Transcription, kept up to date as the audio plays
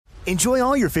Enjoy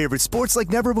all your favorite sports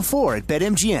like never before at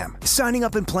BetMGM. Signing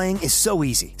up and playing is so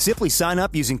easy. Simply sign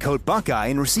up using code Buckeye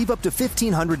and receive up to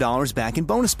 $1,500 back in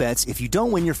bonus bets if you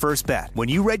don't win your first bet. When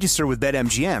you register with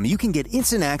BetMGM, you can get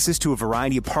instant access to a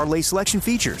variety of parlay selection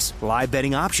features, live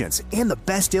betting options, and the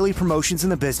best daily promotions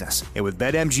in the business. And with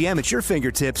BetMGM at your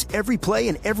fingertips, every play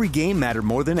and every game matter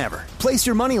more than ever. Place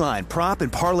your moneyline, prop,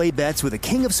 and parlay bets with the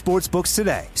king of sportsbooks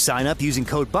today. Sign up using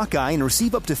code Buckeye and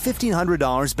receive up to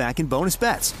 $1,500 back in bonus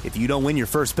bets if you don't win your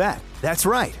first bet. That's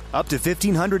right, up to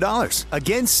 $1,500.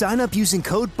 Again, sign up using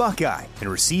code Buckeye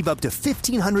and receive up to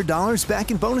 $1,500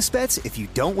 back in bonus bets if you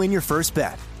don't win your first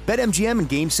bet. BetMGM and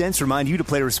GameSense remind you to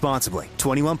play responsibly.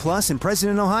 21 plus and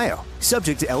present in Ohio.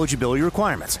 Subject to eligibility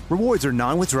requirements. Rewards are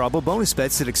non-withdrawable bonus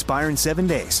bets that expire in 7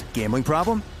 days. Gambling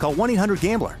problem? Call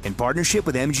 1-800-GAMBLER in partnership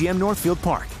with MGM Northfield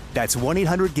Park. That's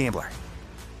 1-800-GAMBLER.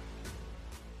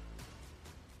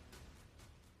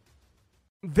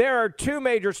 There are two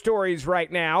major stories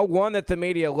right now, one that the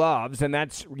media loves, and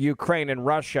that's Ukraine and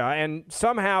Russia. And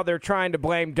somehow they're trying to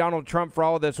blame Donald Trump for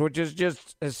all of this, which is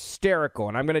just hysterical.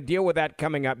 And I'm going to deal with that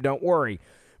coming up, don't worry.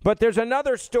 But there's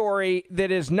another story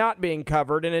that is not being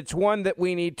covered, and it's one that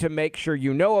we need to make sure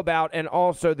you know about and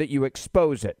also that you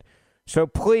expose it. So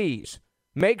please,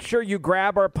 make sure you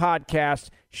grab our podcast,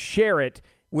 share it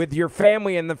with your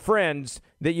family and the friends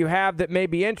that you have that may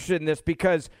be interested in this,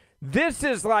 because this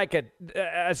is like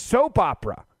a soap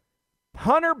opera.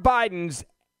 Hunter Biden's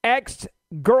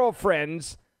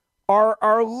ex-girlfriends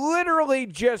are literally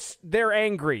just, they're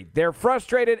angry. They're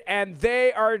frustrated, and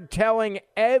they are telling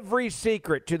every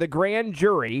secret to the grand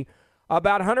jury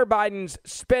about Hunter Biden's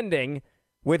spending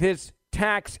with his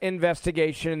tax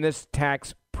investigation and this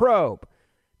tax probe.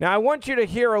 Now, I want you to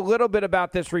hear a little bit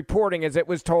about this reporting as it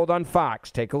was told on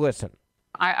Fox. Take a listen.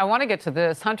 I want to get to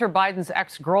this. Hunter Biden's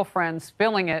ex-girlfriend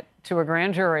spilling it to a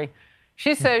grand jury.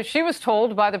 She says she was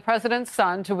told by the president's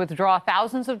son to withdraw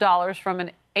thousands of dollars from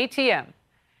an ATM.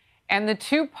 And the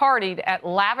two partied at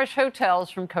lavish hotels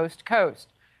from coast to coast,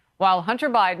 while Hunter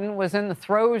Biden was in the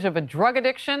throes of a drug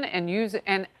addiction and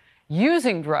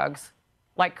using drugs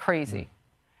like crazy.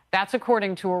 That's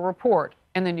according to a report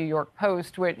in the New York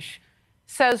Post, which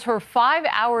says her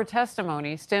 5-hour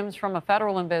testimony stems from a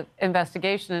federal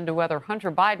investigation into whether Hunter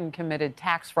Biden committed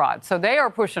tax fraud. So they are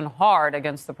pushing hard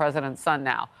against the president's son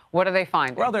now. What are they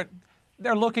finding? Well,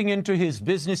 they're looking into his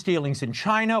business dealings in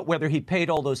China, whether he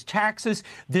paid all those taxes.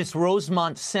 This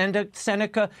Rosemont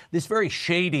Seneca, this very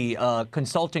shady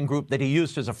consulting group that he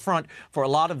used as a front for a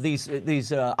lot of these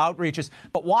outreaches.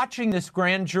 But watching this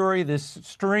grand jury, this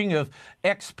string of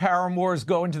ex-paramours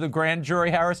go into the grand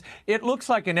jury, Harris, it looks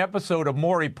like an episode of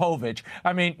Maury Povich.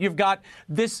 I mean, you've got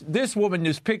this woman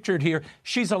who's pictured here.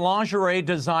 She's a lingerie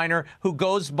designer who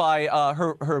goes by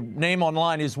her name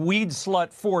online is Weed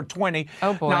Slut 420.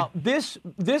 Oh boy! Now this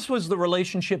was the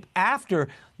relationship after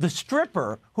the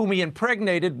stripper whom he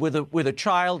impregnated with a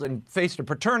child and faced a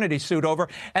paternity suit over,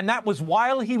 and that was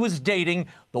while he was dating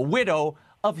the widow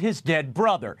of his dead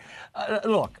brother.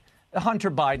 Look.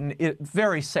 Hunter Biden,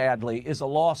 very sadly, is a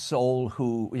lost soul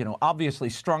who, obviously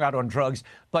strung out on drugs.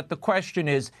 But the question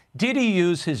is, did he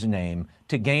use his name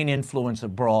to gain influence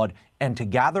abroad and to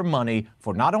gather money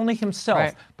for not only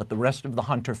himself, but the rest of the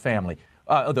Hunter family?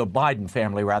 The Biden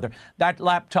family, rather. That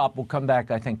laptop will come back,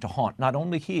 I think, to haunt not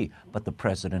only he, but the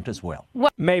president as well.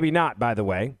 Maybe not, by the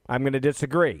way. I'm going to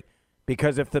disagree.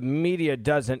 Because if the media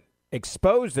doesn't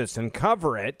expose this and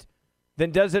cover it,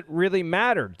 then does it really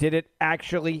matter? Did it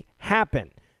actually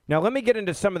happen? Now, let me get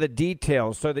into some of the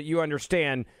details so that you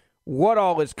understand what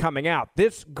all is coming out.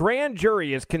 This grand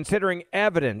jury is considering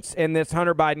evidence in this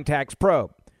Hunter Biden tax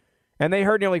probe. And they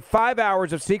heard nearly 5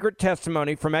 hours of secret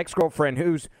testimony from ex-girlfriend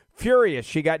who's furious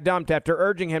she got dumped after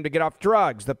urging him to get off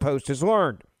drugs, the Post has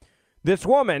learned. This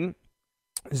woman,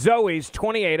 Zoe's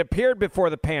 28, appeared before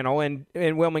the panel in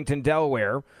Wilmington,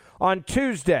 Delaware on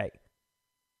Tuesday.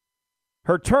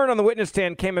 Her turn on the witness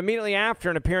stand came immediately after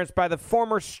an appearance by the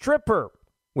former stripper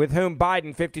with whom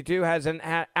Biden, 52, has an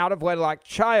out-of-wedlock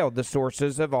child, the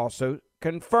sources have also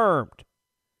confirmed.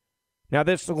 Now,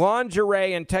 this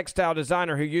lingerie and textile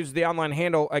designer who used the online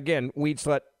handle, again,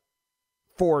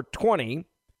 WeedSlut420,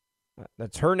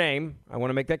 that's her name, I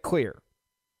want to make that clear,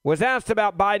 was asked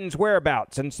about Biden's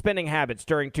whereabouts and spending habits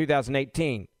during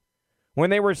 2018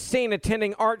 when they were seen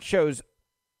attending art shows,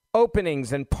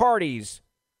 openings, and parties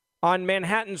on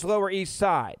Manhattan's Lower East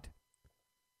Side.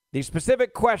 The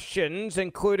specific questions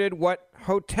included what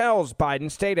hotels Biden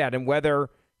stayed at and whether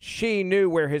she knew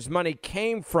where his money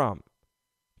came from,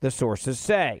 the sources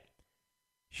say.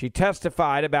 She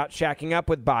testified about shacking up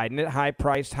with Biden at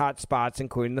high-priced hotspots,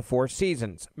 including the Four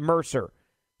Seasons, Mercer,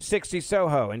 60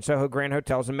 Soho, and Soho Grand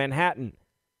Hotels in Manhattan.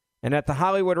 And at the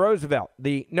Hollywood Roosevelt,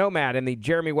 the Nomad, and the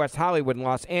Jeremy West Hollywood in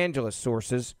Los Angeles,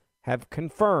 sources have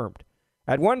confirmed.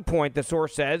 At one point, the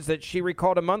source says that she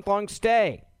recalled a month-long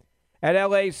stay at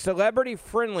LA's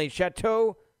celebrity-friendly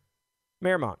Chateau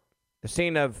Marmont, the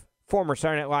scene of former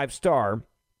Saturday Night Live star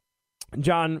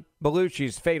John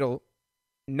Belushi's fatal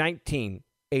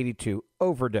 1982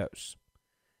 overdose.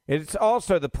 It's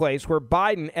also the place where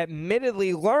Biden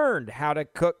admittedly learned how to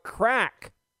cook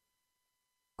crack,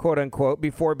 quote unquote,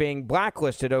 before being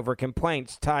blacklisted over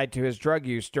complaints tied to his drug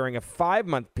use during a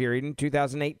 5-month period in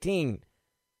 2018.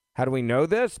 How do we know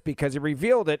this? Because he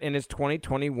revealed it in his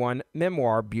 2021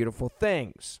 memoir, Beautiful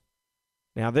Things.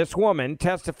 Now, this woman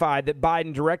testified that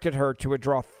Biden directed her to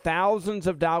withdraw thousands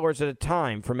of dollars at a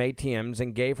time from ATMs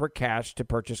and gave her cash to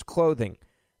purchase clothing,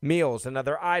 meals, and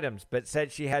other items, but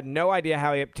said she had no idea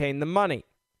how he obtained the money.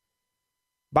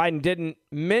 Biden didn't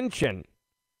mention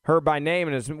her by name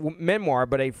in his memoir,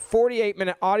 but a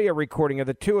 48-minute audio recording of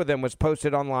the two of them was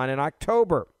posted online in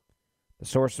October. The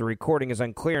source of the recording is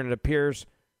unclear, and it appears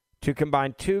to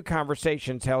combine two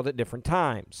conversations held at different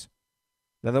times.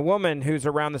 Now, the woman, who's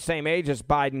around the same age as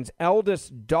Biden's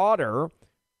eldest daughter,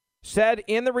 said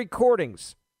in the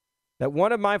recordings that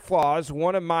one of my flaws,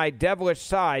 one of my devilish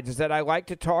sides, is that I like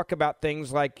to talk about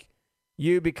things like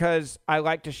you because I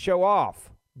like to show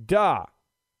off. Duh.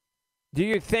 Do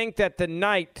you think that the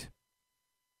night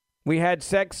we had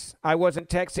sex, I wasn't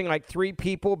texting like 3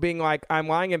 people being like, I'm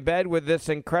lying in bed with this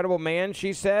incredible man,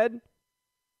 she said?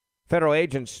 Federal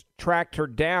agents tracked her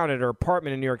down at her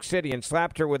apartment in New York City and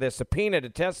slapped her with a subpoena to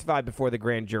testify before the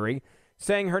grand jury,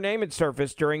 saying her name had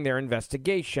surfaced during their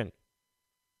investigation.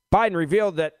 Biden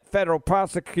revealed that federal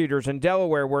prosecutors in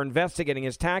Delaware were investigating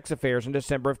his tax affairs in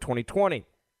December of 2020,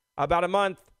 about a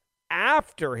month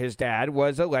after his dad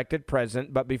was elected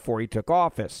president, but before he took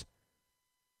office.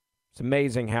 It's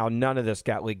amazing how none of this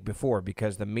got leaked before,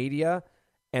 because the media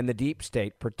and the deep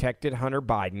state protected Hunter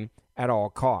Biden at all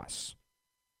costs.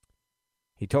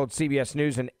 He told CBS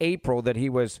News in April that he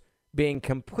was being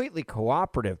completely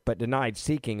cooperative but denied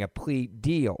seeking a plea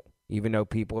deal, even though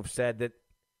people have said that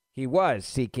he was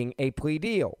seeking a plea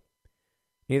deal.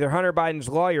 Neither Hunter Biden's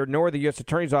lawyer nor the U.S.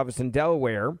 Attorney's Office in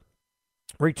Delaware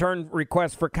returned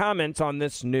requests for comments on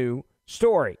this new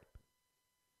story.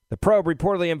 The probe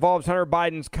reportedly involves Hunter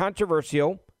Biden's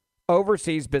controversial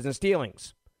overseas business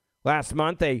dealings. Last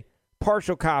month, a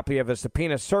partial copy of a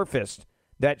subpoena surfaced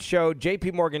that showed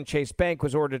J.P. Morgan Chase Bank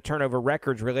was ordered to turn over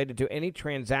records related to any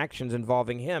transactions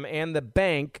involving him and the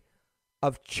Bank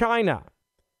of China.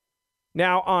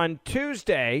 Now, on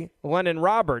Tuesday, Lennon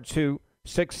Roberts, who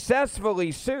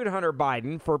successfully sued Hunter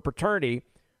Biden for paternity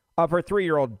of her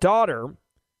 3-year-old daughter,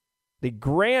 the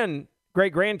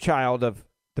great-grandchild of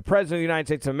the President of the United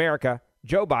States of America,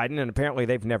 Joe Biden, and apparently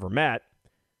they've never met,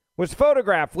 was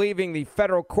photographed leaving the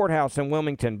federal courthouse in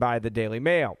Wilmington by the Daily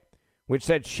Mail, which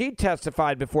said she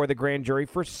testified before the grand jury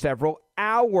for several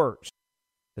hours.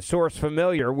 The source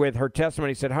familiar with her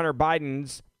testimony said Hunter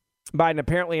Biden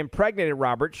apparently impregnated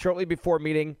Roberts shortly before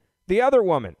meeting the other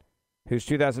woman, whose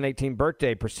 2018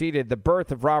 birthday preceded the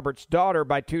birth of Roberts' daughter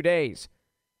by 2 days,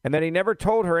 and that he never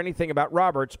told her anything about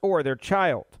Roberts or their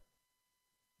child.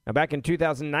 Now, back in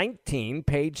 2019,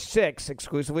 Page 6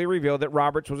 exclusively revealed that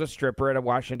Roberts was a stripper at a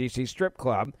Washington, D.C. strip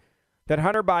club that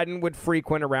Hunter Biden would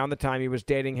frequent around the time he was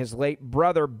dating his late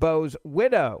brother Beau's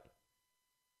widow,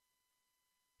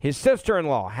 his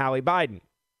sister-in-law, Hallie Biden.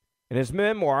 In his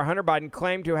memoir, Hunter Biden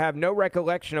claimed to have no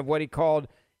recollection of what he called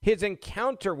his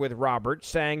encounter with Roberts,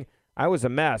 saying, I was a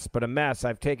mess, but a mess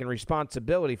I've taken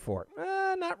responsibility for.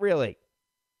 Not really.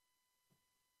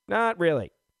 Not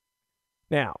really.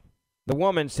 Now, the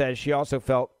woman says she also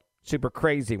felt super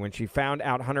crazy when she found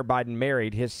out Hunter Biden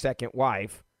married his second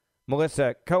wife,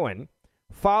 Melissa Cohen,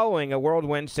 following a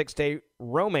whirlwind 6-day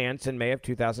romance in May of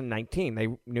 2019. They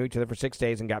knew each other for 6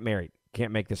 days and got married.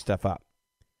 Can't make this stuff up.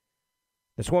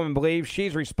 This woman believes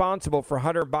she's responsible for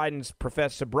Hunter Biden's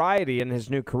professed sobriety in his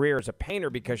new career as a painter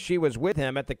because she was with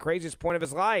him at the craziest point of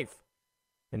his life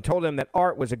and told him that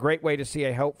art was a great way to see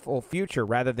a hopeful future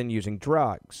rather than using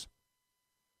drugs.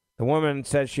 The woman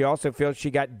says she also feels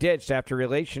she got ditched after a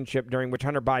relationship during which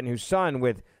Hunter Biden, whose son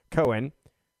with Cohen,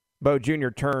 Beau Jr.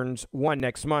 turns 1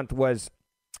 next month, was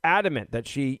adamant that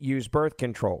she used birth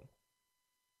control.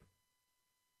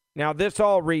 Now, this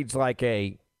all reads like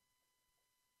a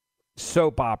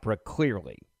soap opera,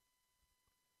 clearly.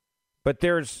 But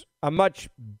there's a much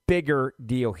bigger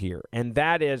deal here, and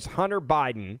that is Hunter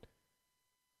Biden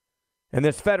and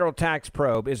this federal tax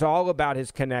probe is all about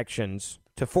his connections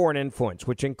to foreign influence,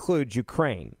 which includes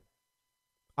Ukraine.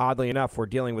 Oddly enough, we're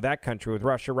dealing with that country with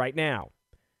Russia right now.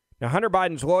 Now, Hunter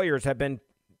Biden's lawyers have been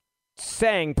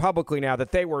saying publicly now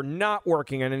that they were not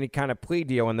working on any kind of plea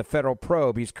deal in the federal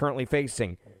probe he's currently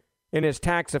facing in his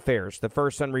tax affairs, the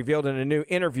first son revealed in a new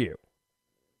interview.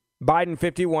 Biden,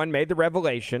 51, made the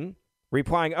revelation,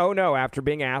 replying, "Oh no," after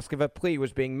being asked if a plea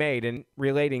was being made in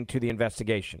relating to the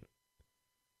investigation.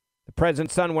 The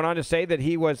president's son went on to say that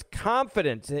he was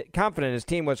confident his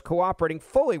team was cooperating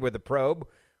fully with the probe,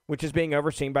 which is being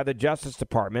overseen by the Justice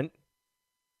Department.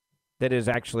 That is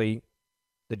actually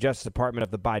the Justice Department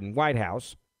of the Biden White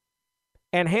House,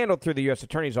 and handled through the U.S.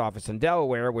 Attorney's Office in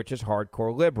Delaware, which is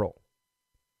hardcore liberal.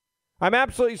 I'm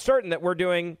absolutely certain that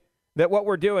what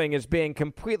we're doing is being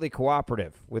completely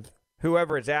cooperative with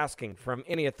whoever is asking from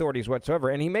any authorities whatsoever.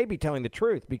 And he may be telling the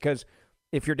truth, because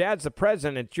if your dad's the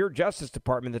president, it's your Justice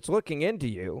Department that's looking into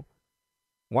you.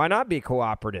 Why not be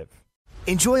cooperative?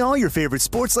 Enjoy all your favorite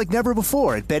sports like never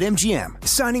before at BetMGM.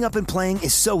 Signing up and playing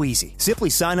is so easy.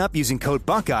 Simply sign up using code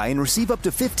Buckeye and receive up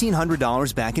to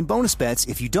 $1,500 back in bonus bets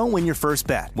if you don't win your first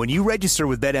bet. When you register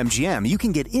with BetMGM, you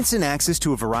can get instant access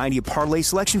to a variety of parlay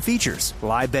selection features,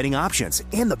 live betting options,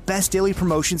 and the best daily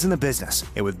promotions in the business.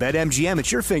 And with BetMGM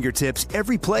at your fingertips,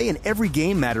 every play and every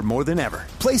game matter more than ever.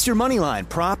 Place your moneyline,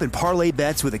 prop, and parlay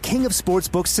bets with the king of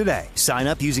sportsbooks today. Sign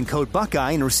up using code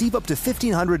Buckeye and receive up to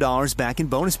 $1,500 back in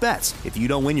bonus bets if you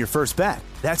don't win your first bet.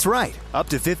 That's right, up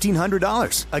to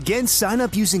 $1,500. Again, sign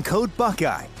up using code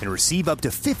Buckeye and receive up to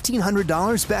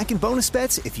 $1,500 back in bonus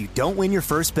bets if you don't win your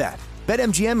first bet.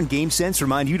 BetMGM and GameSense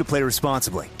remind you to play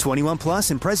responsibly. 21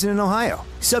 plus and present in Ohio.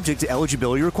 Subject to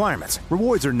eligibility requirements.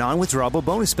 Rewards are non-withdrawable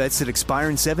bonus bets that expire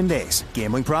in 7 days.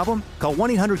 Gambling problem? Call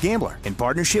 1-800-GAMBLER in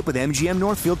partnership with MGM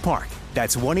Northfield Park.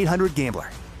 That's 1-800-GAMBLER.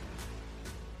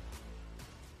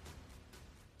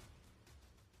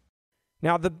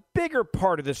 Now, the bigger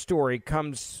part of the story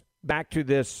comes back to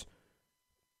this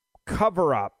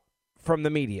cover-up from the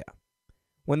media.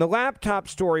 When the laptop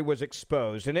story was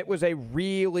exposed, and it was a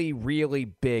really, really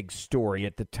big story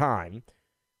at the time,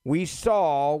 we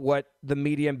saw what the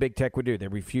media and big tech would do. They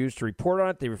refused to report on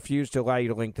it. They refused to allow you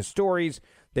to link the stories.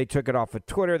 They took it off of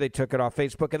Twitter. They took it off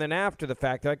Facebook. And then after the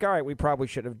fact, they're like, all right, we probably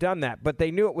should have done that. But they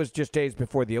knew it was just days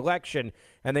before the election,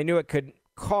 and they knew it could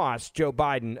cost Joe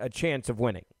Biden a chance of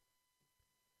winning.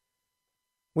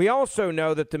 We also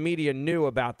know that the media knew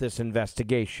about this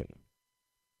investigation.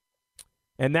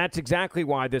 And that's exactly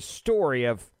why this story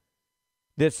of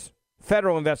this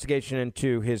federal investigation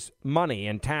into his money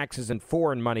and taxes and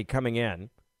foreign money coming in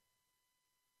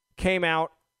came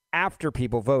out after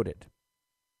people voted.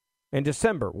 In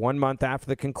December, 1 month after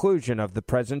the conclusion of the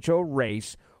presidential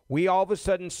race, we all of a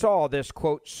sudden saw this,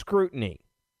 quote, scrutiny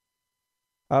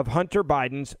of Hunter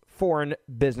Biden's foreign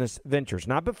business ventures.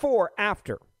 Not before,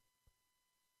 after.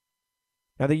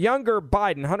 Now, the younger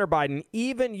Biden, Hunter Biden,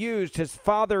 even used his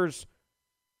father's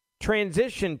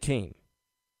transition team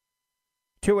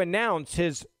to announce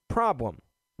his problem,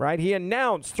 right? He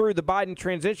announced through the Biden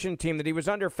transition team that he was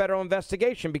under federal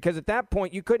investigation because at that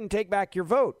point you couldn't take back your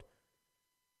vote.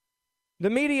 The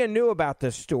media knew about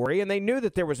this story, and they knew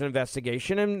that there was an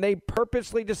investigation, and they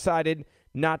purposely decided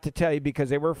not to tell you because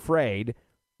they were afraid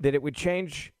that it would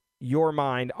change your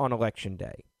mind on Election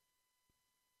Day.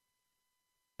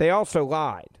 They also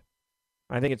lied.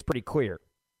 I think it's pretty clear.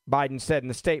 Biden said in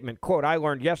the statement, quote, "I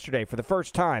learned yesterday for the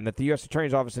first time that the U.S.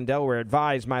 Attorney's Office in Delaware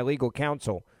advised my legal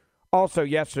counsel also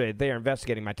yesterday that they are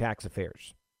investigating my tax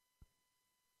affairs."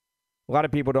 A lot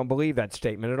of people don't believe that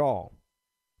statement at all.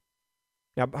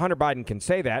 Now, Hunter Biden can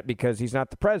say that because he's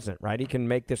not the president, right? He can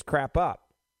make this crap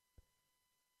up.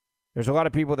 There's a lot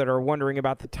of people that are wondering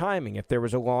about the timing. If there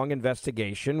was a long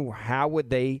investigation, how would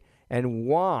they and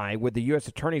why would the U.S.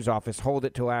 Attorney's Office hold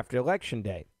it till after Election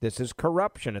Day? This is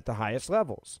corruption at the highest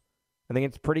levels. I think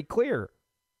it's pretty clear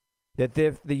that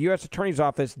if the U.S. Attorney's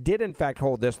Office did, in fact,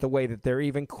 hold this the way that they're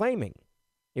even claiming,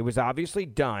 it was obviously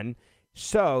done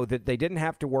so that they didn't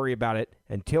have to worry about it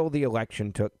until the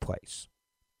election took place.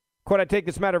 Quote, "I take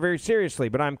this matter very seriously,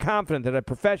 but I'm confident that a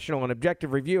professional and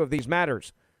objective review of these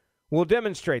matters will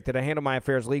demonstrate that I handle my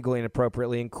affairs legally and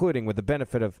appropriately, including with the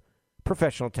benefit of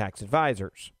professional tax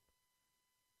advisors."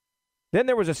 Then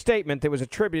there was a statement that was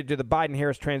attributed to the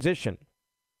Biden-Harris transition.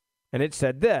 And it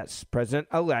said this: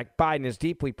 President-elect Biden is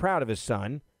deeply proud of his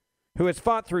son, who has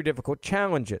fought through difficult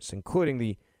challenges, including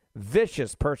the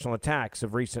vicious personal attacks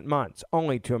of recent months,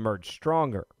 only to emerge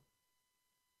stronger.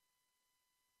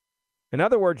 In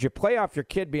other words, you play off your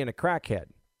kid being a crackhead.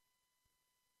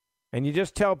 And you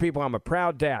just tell people, I'm a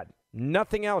proud dad.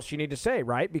 Nothing else you need to say,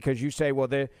 right? Because you say, well,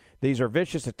 these are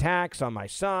vicious attacks on my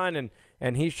son,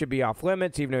 and he should be off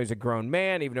limits, even though he's a grown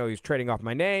man, even though he's trading off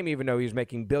my name, even though he's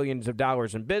making billions of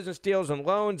dollars in business deals and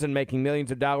loans and making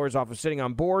millions of dollars off of sitting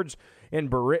on boards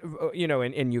in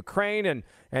Ukraine,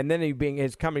 and then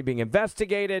his company being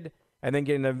investigated, and then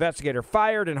getting the investigator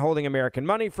fired and holding American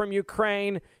money from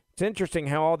Ukraine. It's interesting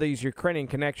how all these Ukrainian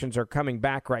connections are coming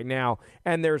back right now,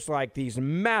 and there's like these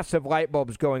massive light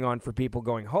bulbs going on for people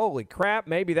going, holy crap,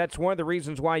 maybe that's one of the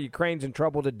reasons why Ukraine's in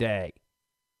trouble today.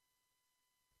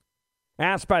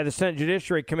 Asked by the Senate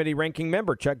Judiciary Committee ranking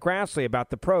member Chuck Grassley about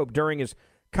the probe during his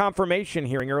confirmation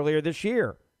hearing earlier this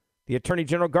year, the Attorney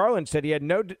General Garland said he had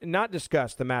not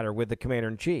discussed the matter with the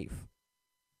Commander-in-Chief.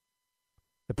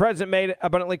 The president made it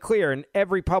abundantly clear in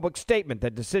every public statement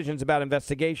that decisions about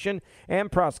investigation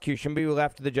and prosecution be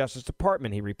left to the Justice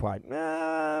Department, he replied.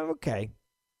 Okay.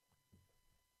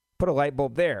 Put a light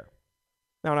bulb there.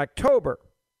 Now, in October,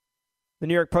 the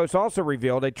New York Post also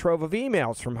revealed a trove of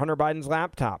emails from Hunter Biden's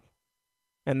laptop.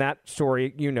 And that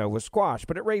story, was squashed.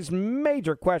 But it raised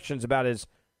major questions about his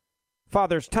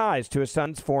father's ties to his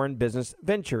son's foreign business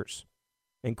ventures,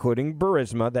 including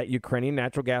Burisma, that Ukrainian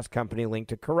natural gas company linked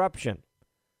to corruption.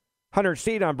 Hunter's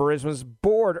seat on Burisma's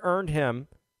board earned him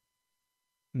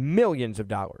millions of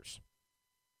dollars.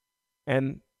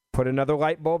 And put another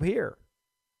light bulb here.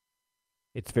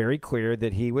 It's very clear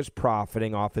that he was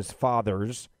profiting off his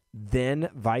father's then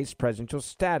vice presidential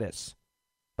status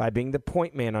by being the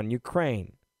point man on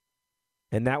Ukraine.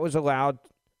 And that was allowed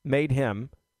him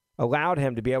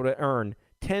to be able to earn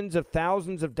tens of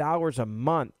thousands of dollars a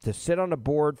month to sit on a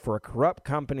board for a corrupt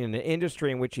company in an industry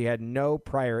in which he had no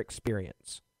prior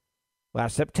experience.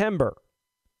 Last September,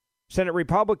 Senate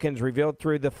Republicans revealed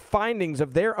through the findings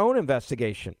of their own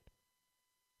investigation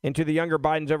into the younger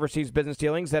Biden's overseas business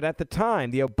dealings that at the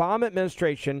time, the Obama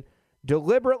administration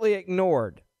deliberately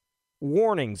ignored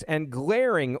warnings and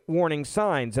glaring warning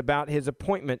signs about his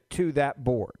appointment to that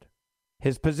board.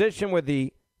 His position with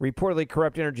the reportedly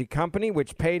corrupt energy company,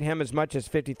 which paid him as much as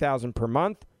 $50,000 per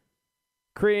month,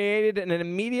 created an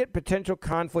immediate potential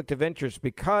conflict of interest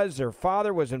because their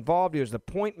father was involved. He was the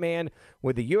point man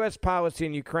with the U.S. policy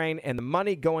in Ukraine and the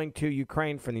money going to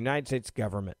Ukraine from the United States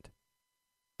government.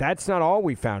 That's not all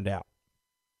we found out.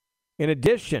 In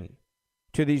addition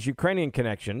to these Ukrainian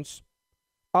connections,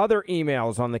 other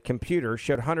emails on the computer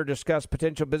showed Hunter discuss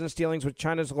potential business dealings with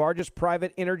China's largest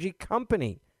private energy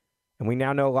company, and we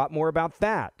now know a lot more about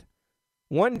that.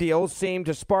 One deal seemed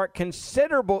to spark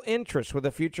considerable interest with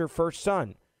a future first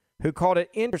son, who called it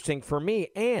interesting for me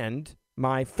and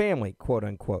my family, quote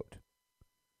unquote.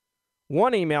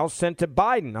 One email sent to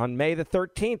Biden on May the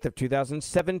 13th of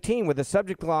 2017 with the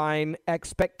subject line,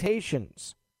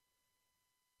 expectations,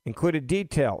 included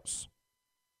details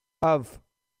of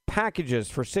packages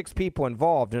for 6 people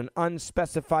involved in an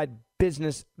unspecified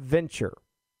business venture.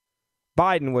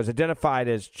 Biden was identified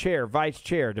as chair, vice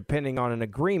chair, depending on an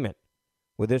agreement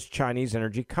with this Chinese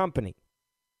energy company,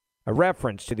 a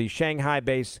reference to the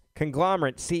Shanghai-based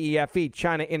conglomerate CEFE,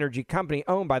 China Energy Company,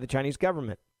 owned by the Chinese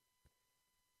government.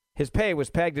 His pay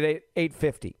was pegged at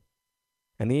 $850,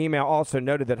 and the email also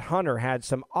noted that Hunter had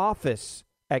some office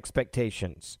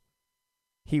expectations.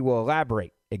 He will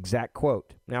elaborate, exact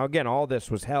quote. Now, again, all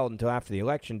this was held until after the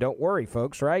election. Don't worry,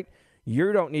 folks, right?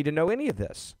 You don't need to know any of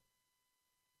this.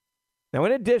 Now,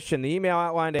 in addition, the email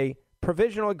outlined a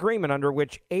provisional agreement under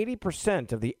which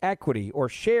 80% of the equity or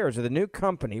shares of the new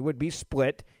company would be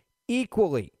split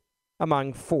equally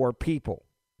among 4 people,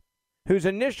 whose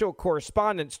initial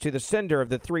correspondence to the sender of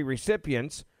the 3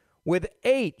 recipients with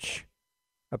H,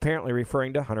 apparently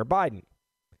referring to Hunter Biden.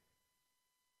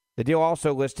 The deal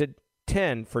also listed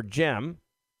 10 for Jim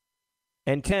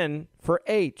and 10 for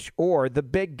H, or the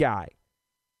big guy.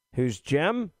 Who's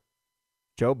Jim?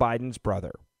 Joe Biden's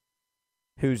brother.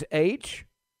 Who's H?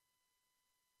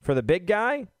 For the big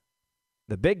guy?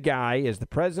 The big guy is the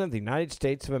President of the United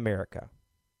States of America.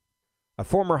 A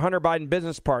former Hunter Biden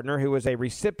business partner who was a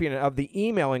recipient of the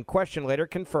email in question later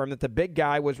confirmed that the big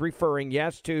guy was referring,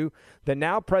 yes, to the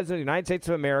now President of the United States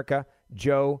of America,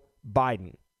 Joe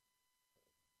Biden.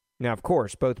 Now, of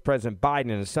course, both President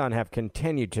Biden and his son have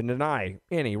continued to deny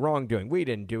any wrongdoing. We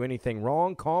didn't do anything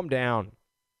wrong. Calm down.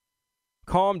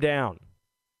 Calm down.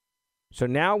 So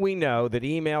now we know that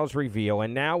emails reveal,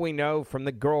 and now we know from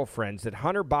the girlfriends that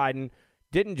Hunter Biden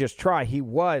didn't just try, he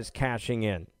was cashing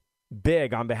in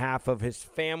big on behalf of his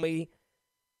family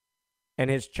and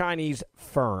his Chinese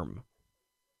firm.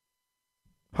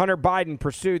 Hunter Biden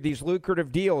pursued these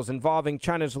lucrative deals involving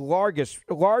China's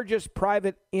largest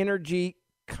private energy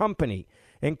company,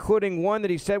 including one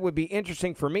that he said would be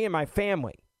interesting for me and my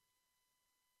family.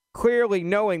 clearly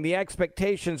knowing the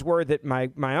expectations were that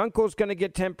my uncle's going to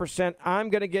get 10%, I'm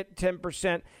going to get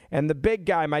 10%, and the big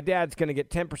guy, my dad's going to get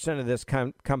 10% of this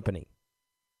company.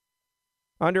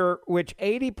 Under which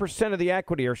 80% of the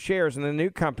equity or shares in the new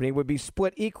company would be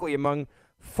split equally among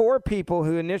 4 people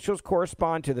whose initials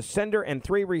correspond to the sender and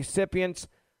 3 recipients,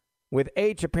 with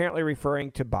H apparently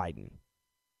referring to Biden.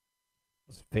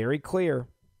 It's very clear.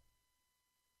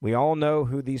 We all know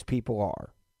who these people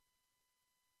are.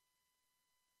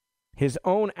 His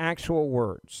own actual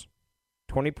words,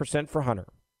 20% for Hunter,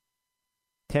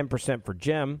 10% for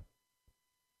Jim,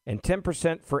 and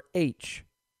 10% for H,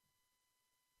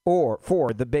 or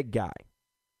for the big guy.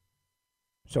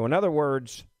 So in other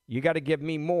words, you got to give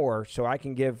me more so I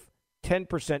can give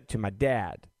 10% to my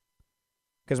dad.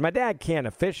 Because my dad can't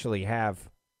officially have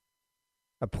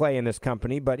a play in this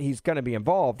company, but he's going to be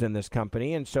involved in this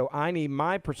company, and so I need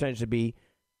my percentage to be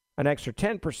an extra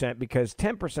 10% because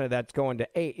 10% of that's going to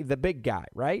the big guy,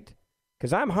 right?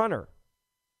 Because I'm Hunter.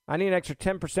 I need an extra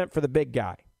 10% for the big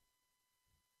guy.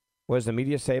 What does the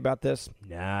media say about this?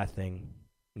 Nothing.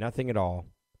 Nothing at all.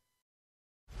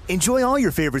 Enjoy all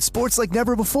your favorite sports like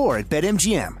never before at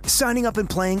BetMGM. Signing up and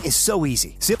playing is so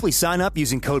easy. Simply sign up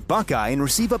using code Buckeye and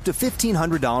receive up to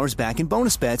 $1,500 back in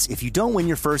bonus bets if you don't win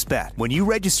your first bet. When you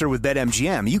register with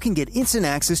BetMGM, you can get instant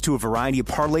access to a variety of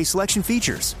parlay selection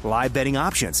features, live betting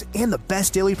options, and the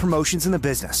best daily promotions in the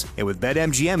business. And with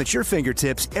BetMGM at your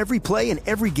fingertips, every play and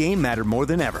every game matter more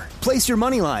than ever. Place your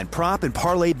moneyline, prop, and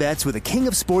parlay bets with the king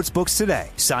of sportsbooks today.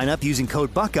 Sign up using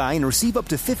code Buckeye and receive up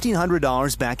to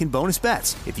 $1,500 back in bonus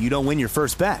bets if you don't win your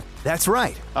first bet. That's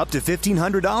right, up to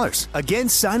 $1,500. Again,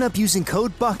 sign up using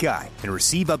code Buckeye and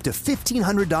receive up to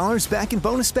 $1,500 back in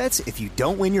bonus bets if you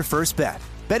don't win your first bet.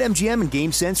 BetMGM and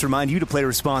GameSense remind you to play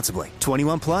responsibly.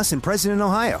 21 plus and present in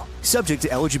Ohio. Subject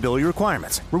to eligibility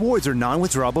requirements. Rewards are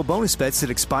non-withdrawable bonus bets that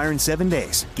expire in 7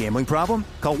 days. Gambling problem?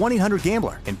 Call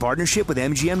 1-800-GAMBLER in partnership with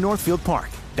MGM Northfield Park.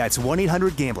 That's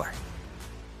 1-800-GAMBLER.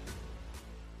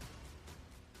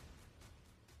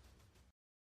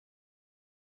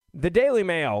 The Daily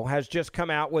Mail has just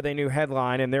come out with a new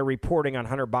headline, and their reporting on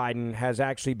Hunter Biden has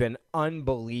actually been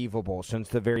unbelievable since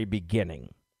the very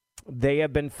beginning. They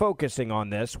have been focusing on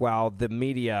this while the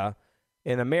media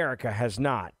in America has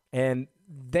not. And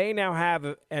they now have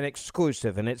an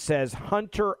exclusive, and it says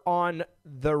Hunter on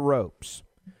the ropes.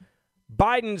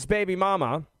 Biden's baby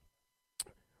mama,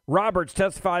 Roberts,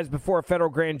 testifies before a federal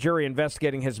grand jury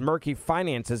investigating his murky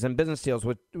finances and business deals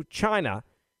with China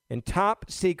in top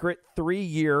secret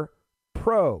 3-year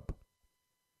probe.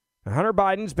 Now, Hunter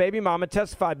Biden's baby mama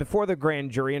testified before the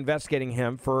grand jury investigating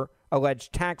him for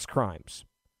alleged tax crimes.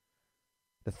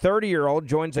 The 30-year-old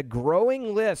joins a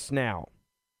growing list now,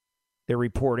 they're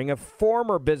reporting, of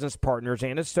former business partners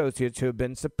and associates who have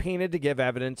been subpoenaed to give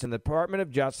evidence in the Department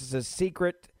of Justice's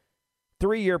secret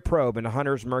 3-year probe into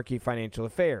Hunter's murky financial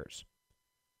affairs,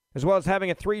 as well as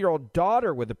having a 3-year-old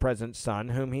daughter with the president's son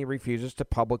whom he refuses to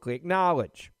publicly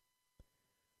acknowledge.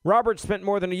 Roberts spent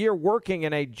more than a year working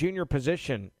in a junior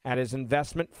position at his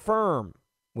investment firm,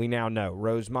 we now know,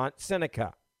 Rosemont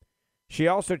Seneca. She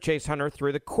also chased Hunter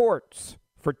through the courts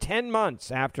for 10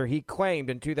 months after he claimed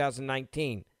in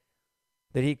 2019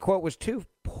 that he, quote, was too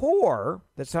poor,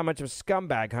 that's how much of a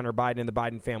scumbag Hunter Biden and the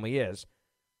Biden family is,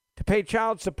 to pay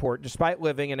child support despite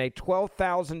living in a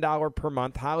 $12,000 per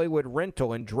month Hollywood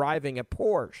rental and driving a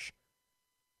Porsche.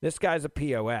 This guy's a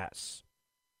POS.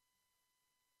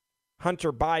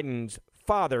 Hunter Biden's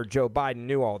father, Joe Biden,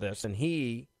 knew all this, and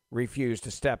he refused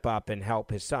to step up and help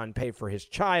his son pay for his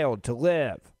child to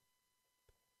live.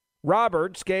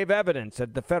 Roberts gave evidence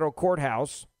at the federal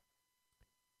courthouse,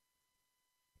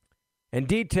 and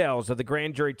details of the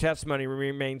grand jury testimony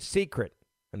remain secret,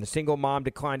 and the single mom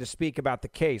declined to speak about the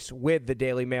case with the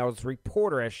Daily Mail's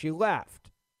reporter as she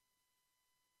left.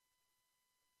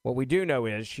 What we do know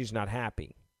is she's not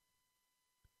happy.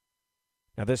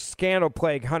 Now, this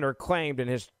scandal-plagued Hunter claimed in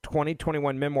his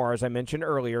 2021 memoir, as I mentioned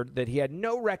earlier, that he had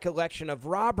no recollection of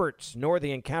Roberts, nor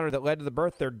the encounter that led to the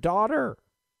birth of their daughter.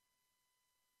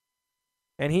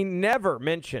 And he never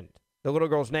mentioned the little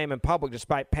girl's name in public,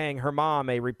 despite paying her mom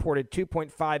a reported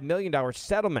 $2.5 million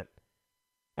settlement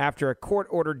after a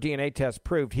court-ordered DNA test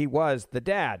proved he was the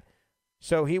dad.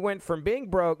 So he went from being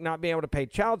broke, not being able to pay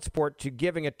child support, to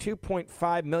giving a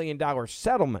 $2.5 million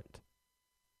settlement.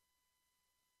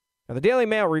 Now, the Daily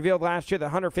Mail revealed last year that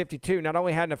Hunter, 52, not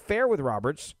only had an affair with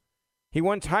Roberts, he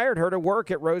once hired her to work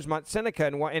at Rosemont Seneca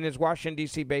in his Washington,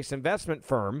 D.C.-based investment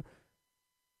firm.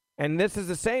 And this is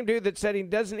the same dude that said he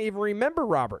doesn't even remember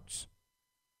Roberts,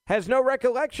 has no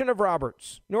recollection of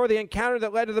Roberts, nor the encounter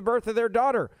that led to the birth of their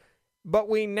daughter. But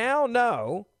we now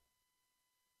know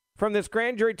from this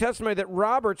grand jury testimony that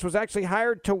Roberts was actually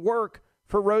hired to work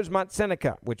for Rosemont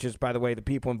Seneca, which is, by the way, the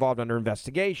people involved under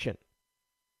investigation.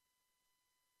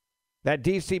 That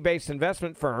D.C.-based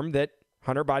investment firm that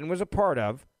Hunter Biden was a part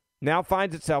of now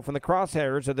finds itself in the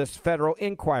crosshairs of this federal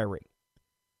inquiry.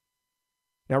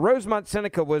 Now, Rosemont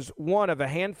Seneca was one of a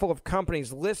handful of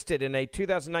companies listed in a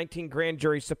 2019 grand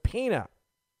jury subpoena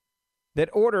that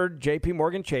ordered J.P.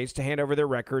 Morgan Chase to hand over their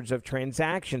records of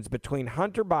transactions between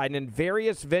Hunter Biden and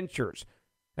various ventures,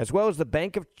 as well as the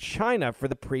Bank of China for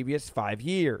the previous 5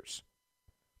 years.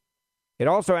 It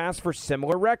also asked for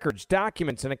similar records,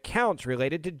 documents, and accounts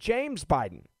related to James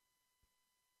Biden.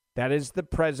 That is the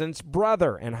president's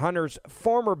brother and Hunter's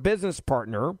former business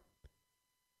partner,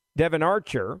 Devin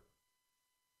Archer,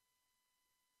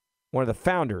 one of the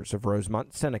founders of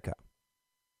Rosemont Seneca.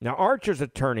 Now, Archer's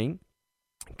attorney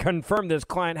confirmed his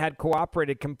client had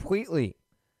cooperated completely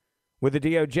with the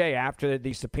DOJ after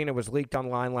the subpoena was leaked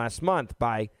online last month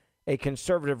by a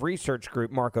conservative research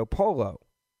group, Marco Polo.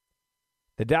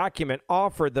 The document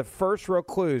offered the first real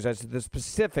clues as to the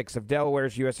specifics of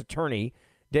Delaware's U.S. Attorney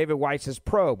David Weiss's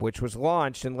probe, which was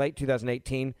launched in late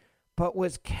 2018, but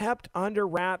was kept under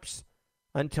wraps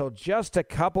until just a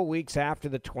couple weeks after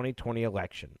the 2020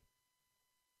 election.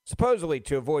 Supposedly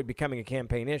to avoid becoming a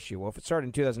campaign issue. Well, if it started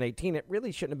in 2018, it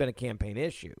really shouldn't have been a campaign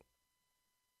issue.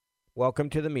 Welcome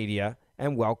to the media,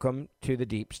 and welcome to the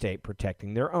deep state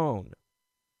protecting their own.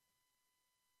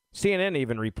 CNN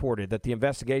even reported that the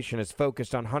investigation is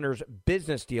focused on Hunter's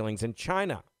business dealings in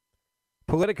China.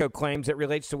 Politico claims it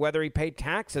relates to whether he paid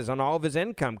taxes on all of his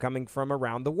income coming from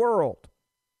around the world.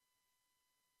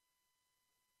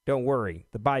 Don't worry,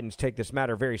 the Bidens take this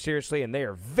matter very seriously, and they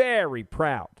are very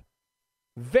proud,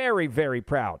 very, very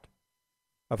proud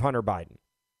of Hunter Biden.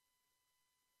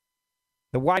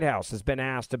 The White House has been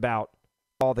asked about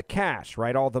all the cash,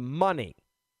 right? All the money.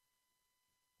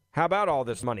 How about all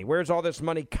this money? Where's all this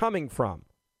money coming from?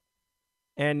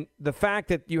 And the fact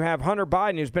that you have Hunter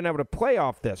Biden who's been able to play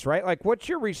off this, right? Like, what's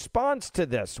your response to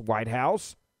this, White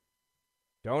House?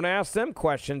 Don't ask them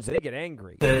questions. They get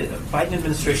angry. The Biden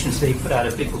administration today put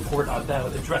out a big report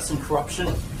about addressing corruption.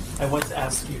 I want to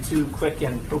ask you two quick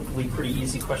and hopefully pretty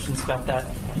easy questions about that.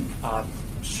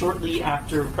 Shortly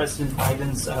after President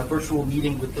Biden's virtual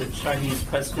meeting with the Chinese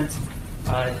president,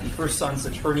 the first son's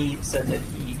attorney said that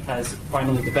he has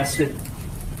finally divested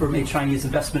from a Chinese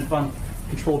investment fund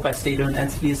controlled by state-owned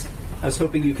entities. I was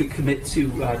hoping you could commit to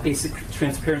basic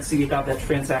transparency about that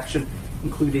transaction,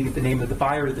 including the name of the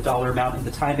buyer, the dollar amount, and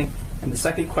the timing. And the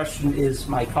second question is,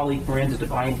 my colleague Miranda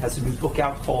Devine has a new book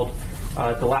out called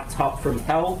The Laptop from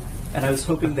Hell, and I was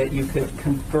hoping that you could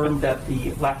confirm that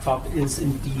the laptop is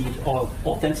indeed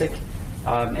authentic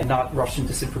and not Russian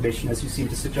disinformation, as you seemed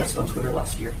to suggest on Twitter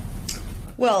last year.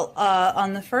 Well,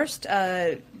 on the first,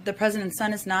 the president's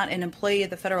son is not an employee of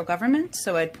the federal government,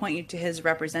 so I'd point you to his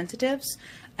representatives.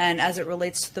 And as it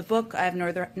relates to the book, I've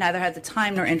neither had the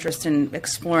time nor interest in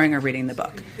exploring or reading the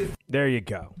book. There you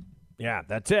go. Yeah,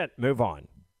 that's it. Move on.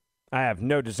 I have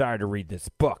no desire to read this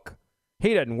book.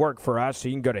 He doesn't work for us, so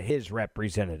you can go to his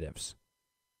representatives.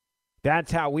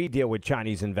 That's how we deal with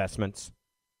Chinese investments.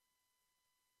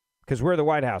 Because we're the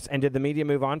White House. And did the media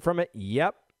move on from it?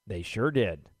 Yep, they sure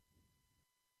did.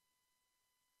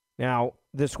 Now,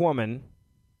 this woman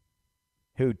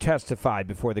who testified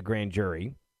before the grand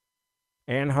jury,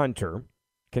 Ann Hunter,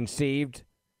 conceived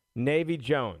Navy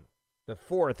Joan, the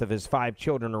fourth of his 5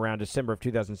 children, around December of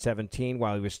 2017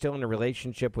 while he was still in a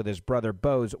relationship with his brother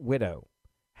Beau's widow,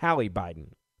 Hallie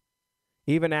Biden.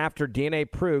 Even after DNA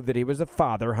proved that he was the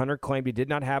father, Hunter claimed he did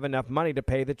not have enough money to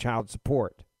pay the child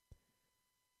support.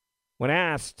 When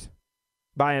asked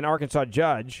by an Arkansas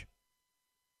judge,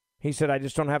 he said, "I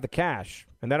just don't have the cash."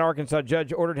 And that Arkansas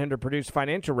judge ordered him to produce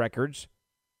financial records.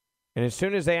 And as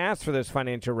soon as they asked for those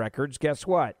financial records, guess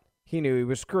what? He knew he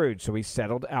was screwed, so he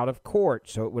settled out of court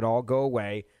so it would all go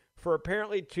away for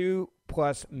apparently $2+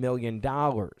 million.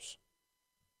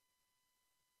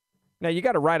 Now, you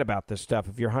got to write about this stuff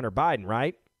if you're Hunter Biden,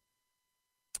 right?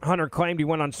 Hunter claimed he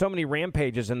went on so many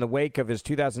rampages in the wake of his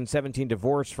 2017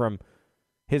 divorce from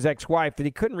his ex-wife that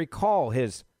he couldn't recall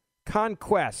his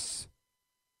conquests.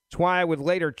 That's why I would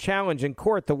later challenge in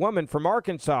court the woman from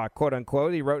Arkansas, quote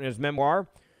unquote, he wrote in his memoir,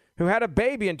 who had a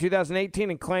baby in 2018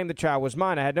 and claimed the child was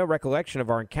mine. I had no recollection of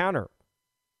our encounter.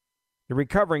 The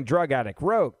recovering drug addict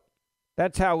wrote,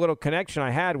 "That's how little connection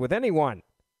I had with anyone.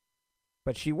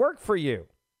 But she worked for you.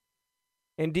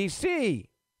 In D.C.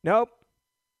 Nope.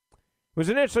 It was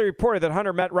initially reported that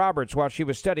Hunter met Roberts while she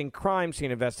was studying crime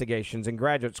scene investigations in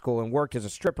graduate school and worked as a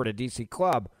stripper at a D.C.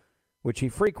 club, which he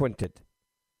frequented.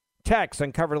 Texts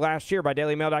uncovered last year by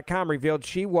DailyMail.com revealed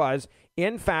she was,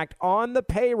 in fact, on the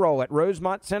payroll at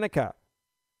Rosemont Seneca.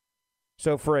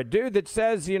 So for a dude that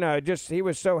says, just he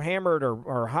was so hammered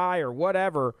or high or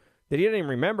whatever that he didn't even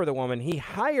remember the woman, he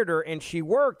hired her and she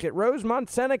worked at Rosemont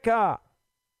Seneca.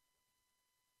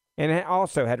 And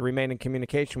also had remained in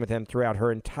communication with him throughout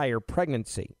her entire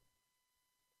pregnancy.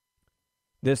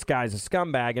 This guy's a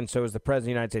scumbag, and so is the President of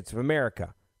the United States of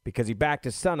America, because he backed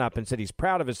his son up and said he's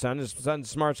proud of his son. His son's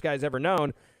the smartest guy he's ever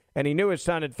known, and he knew his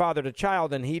son had fathered a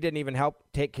child, and he didn't even help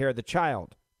take care of the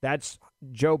child. That's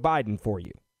Joe Biden for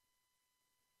you.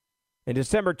 In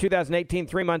December 2018,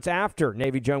 3 months after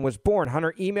Navy Joan was born,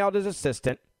 Hunter emailed his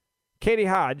assistant, Katie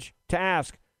Hodge, to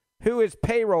ask who his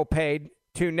payroll paid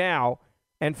to now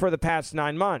and for the past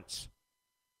 9 months.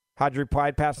 Hodge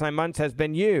replied, past 9 months has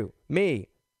been you, me,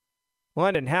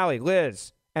 London, Hallie,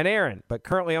 Liz, and Aaron, but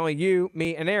currently only you,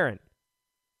 me, and Aaron.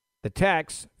 The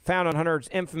text found on Hunter's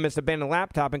infamous abandoned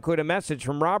laptop include a message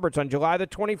from Roberts on July the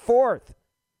 24th,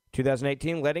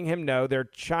 2018, letting him know their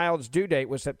child's due date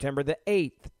was September the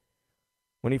 8th.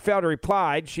 When he failed to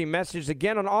reply, she messaged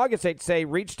again on August 8th, say,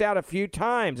 reached out a few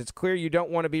times. It's clear you don't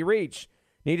want to be reached.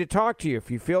 Need to talk to you. If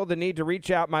you feel the need to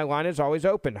reach out, my line is always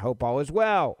open. Hope all is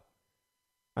well.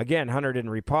 Again, Hunter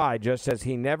didn't reply, just says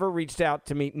he never reached out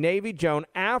to meet Navy Joan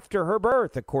after her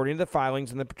birth, according to the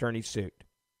filings in the paternity suit.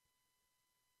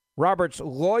 Robert's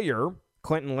lawyer,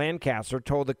 Clinton Lancaster,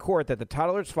 told the court that the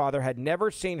toddler's father had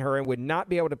never seen her and would not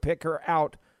be able to pick her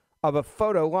out of a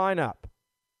photo lineup.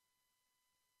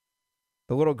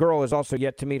 The little girl is also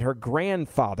yet to meet her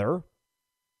grandfather,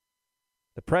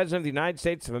 the President of the United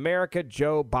States of America,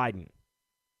 Joe Biden.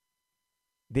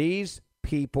 These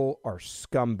people are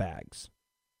scumbags.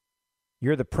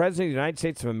 You're the President of the United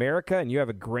States of America and you have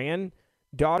a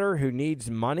granddaughter who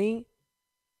needs money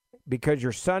because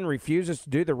your son refuses to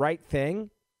do the right thing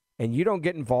and you don't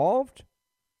get involved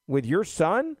with your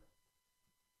son?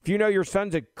 If you know your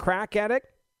son's a crack addict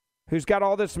who's got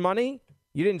all this money,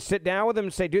 you didn't sit down with him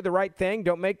and say, do the right thing.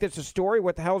 Don't make this a story.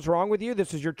 What the hell's wrong with you?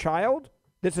 This is your child.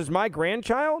 This is my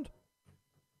grandchild.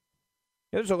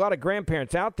 There's a lot of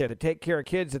grandparents out there that take care of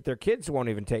kids that their kids won't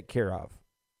even take care of.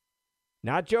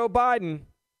 Not Joe Biden.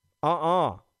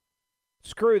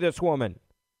 Screw this woman.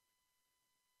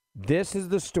 This is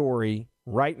the story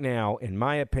right now, in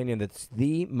my opinion, that's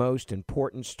the most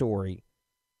important story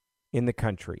in the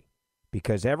country.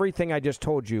 Because everything I just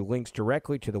told you links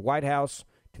directly to the White House,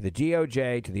 to the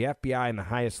DOJ, to the FBI, and the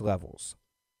highest levels.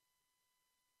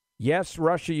 Yes,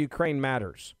 Russia-Ukraine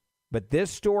matters, but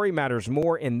this story matters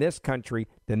more in this country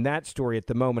than that story at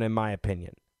the moment, in my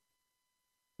opinion.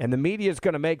 And the media is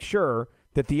going to make sure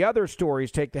that the other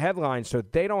stories take the headlines so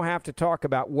they don't have to talk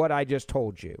about what I just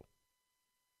told you.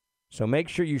 So make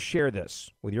sure you share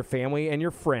this with your family and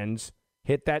your friends.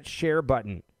 Hit that share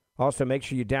button. Also, make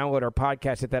sure you download our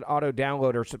podcast. Hit that auto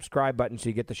download or subscribe button so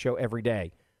you get the show every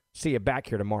day. See you back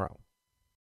here tomorrow.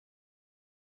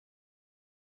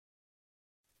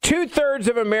 2/3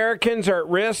 of Americans are at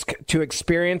risk to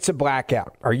experience a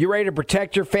blackout. Are you ready to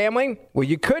protect your family? Well,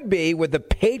 you could be with the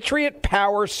Patriot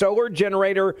Power Solar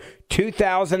Generator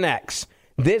 2000X.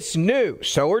 This new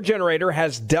solar generator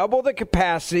has double the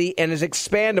capacity and is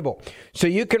expandable, so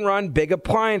you can run big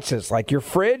appliances like your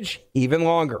fridge even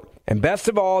longer. And best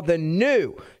of all, the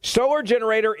new solar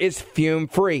generator is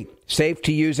fume-free, safe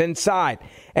to use inside,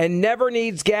 and never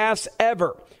needs gas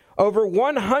ever. Over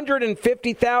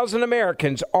 150,000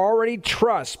 Americans already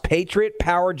trust Patriot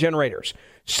Power Generators.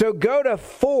 So go to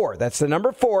 4, that's the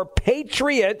number 4,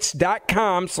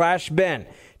 patriots.com/Ben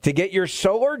to get your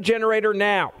solar generator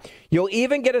now. You'll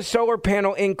even get a solar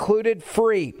panel included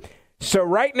free. So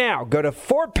right now, go to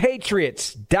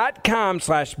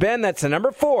 4patriots.com/Ben. That's the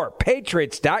number 4,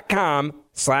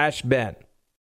 patriots.com/Ben.